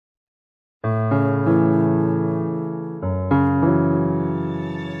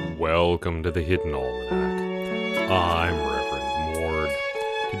Welcome to the Hidden Almanac. I'm Reverend Mord.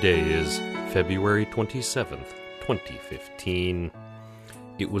 Today is February 27th, 2015.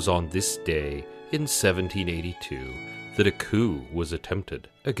 It was on this day in 1782 that a coup was attempted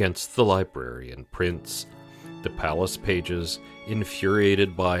against the Librarian Prince. The palace pages,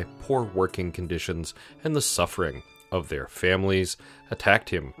 infuriated by poor working conditions and the suffering of their families, attacked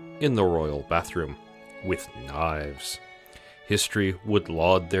him in the royal bathroom with knives. History would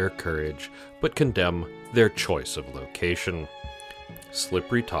laud their courage, but condemn their choice of location.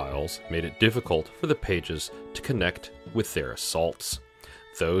 Slippery tiles made it difficult for the pages to connect with their assaults.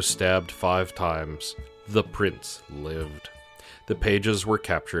 Though stabbed 5 times, the prince lived. The pages were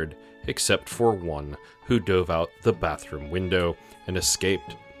captured, except for one who dove out the bathroom window and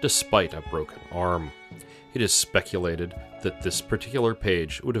escaped despite a broken arm. It is speculated that this particular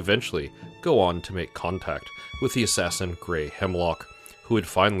page would eventually go on to make contact with the assassin Grey Hemlock, who would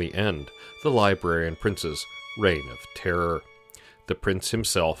finally end the Librarian Prince's reign of terror. The prince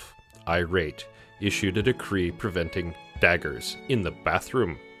himself, irate, issued a decree preventing daggers in the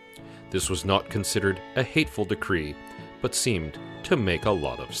bathroom. This was not considered a hateful decree, but seemed to make a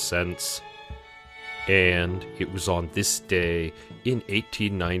lot of sense. And it was on this day in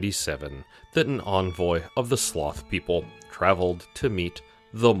 1897 that an envoy of the sloth-people traveled to meet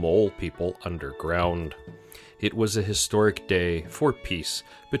the mole-people underground. It was a historic day for peace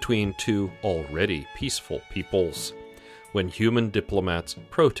between two already peaceful peoples. When human diplomats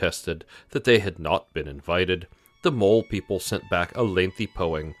protested that they had not been invited, the mole-people sent back a lengthy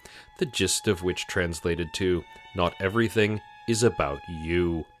poem, the gist of which translated to, "Not everything is about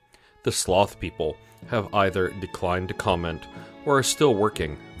you." The sloth-people have either declined to comment or are still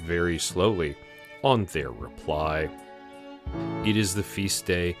working very slowly on their reply. It is the feast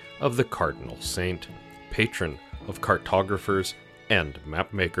day of the Cardinal Saint, patron of cartographers and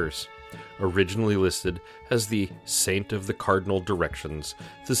mapmakers. Originally listed as the Saint of the Cardinal Directions,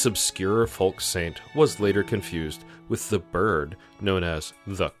 this obscure folk saint was later confused with the bird known as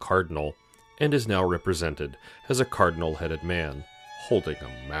the Cardinal, and is now represented as a cardinal-headed man holding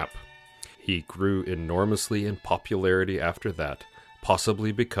a map. He grew enormously in popularity after that,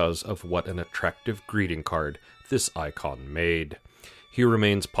 possibly because of what an attractive greeting card this icon made. He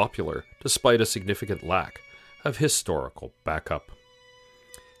remains popular despite a significant lack of historical backup.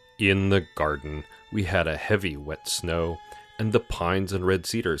 In the garden, we had a heavy wet snow, and the pines and red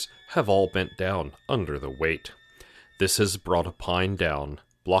cedars have all bent down under the weight. This has brought a pine down,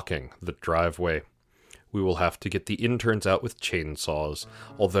 blocking the driveway. We will have to get the interns out with chainsaws,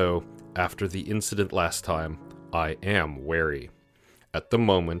 although, after the incident last time, I am wary. At the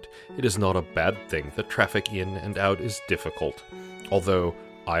moment, it is not a bad thing that traffic in and out is difficult, although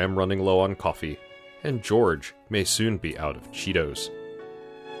I am running low on coffee, and George may soon be out of Cheetos.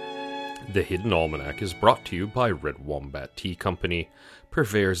 The Hidden Almanac is brought to you by Red Wombat Tea Company,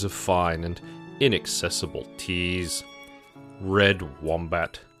 purveyors of fine and inaccessible teas. Red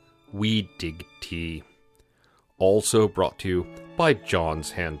Wombat, we dig tea. Also brought to you by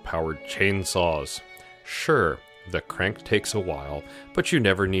John's hand-powered chainsaws. Sure, the crank takes a while, but you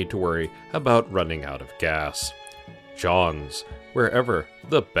never need to worry about running out of gas. John's, wherever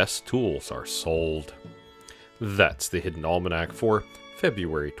the best tools are sold. That's the Hidden Almanac for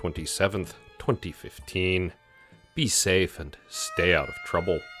February 27th, 2015. Be safe and stay out of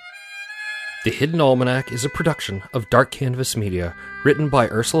trouble. The Hidden Almanac is a production of Dark Canvas Media, written by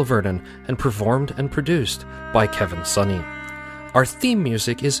Ursula Vernon and performed and produced by Kevin Sonney. Our theme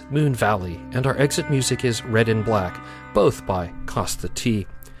music is Moon Valley, and our exit music is Red in Black, both by Costa T.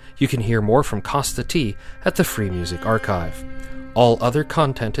 You can hear more from Costa T at the Free Music Archive. All other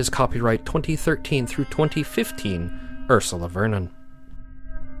content is copyright 2013 through 2015, Ursula Vernon.